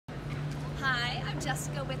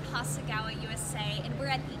Jessica with Hasegawa USA, and we're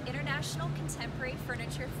at the International Contemporary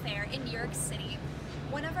Furniture Fair in New York City.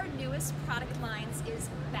 One of our newest product lines is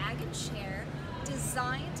Bag and Chair,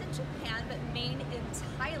 designed in Japan but made in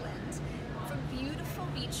Thailand from beautiful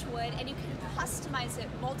beechwood, and you can customize it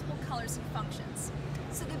multiple colors and functions.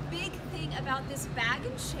 So the big thing about this bag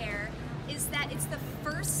and chair is that it's the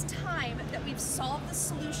first time that we've solved the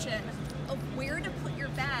solution of where to put your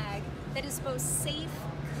bag that is both safe,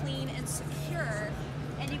 clean, and secure,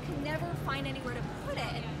 and you can never find anywhere to put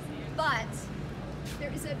it. But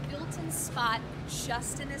there is a built-in spot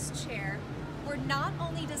just in this chair where not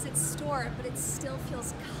only does it store, but it still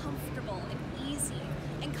feels comfortable and easy.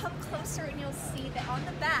 And come closer and you'll see that on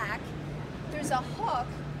the back, there's a hook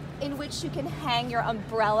in which you can hang your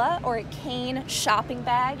umbrella or a cane shopping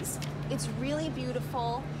bags. It's really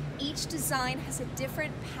beautiful. Each design has a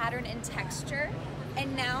different pattern and texture.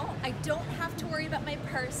 And now I don't have to worry about my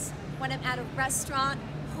purse when I'm at a restaurant,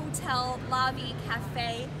 hotel, lobby,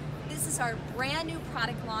 cafe. This is our brand new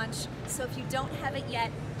product launch, so if you don't have it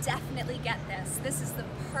yet, definitely get this. This is the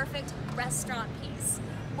perfect restaurant piece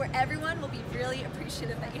where everyone will be really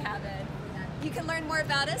appreciative that you have it. You can learn more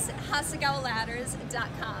about us at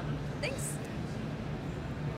hasegawaladders.com. Thanks.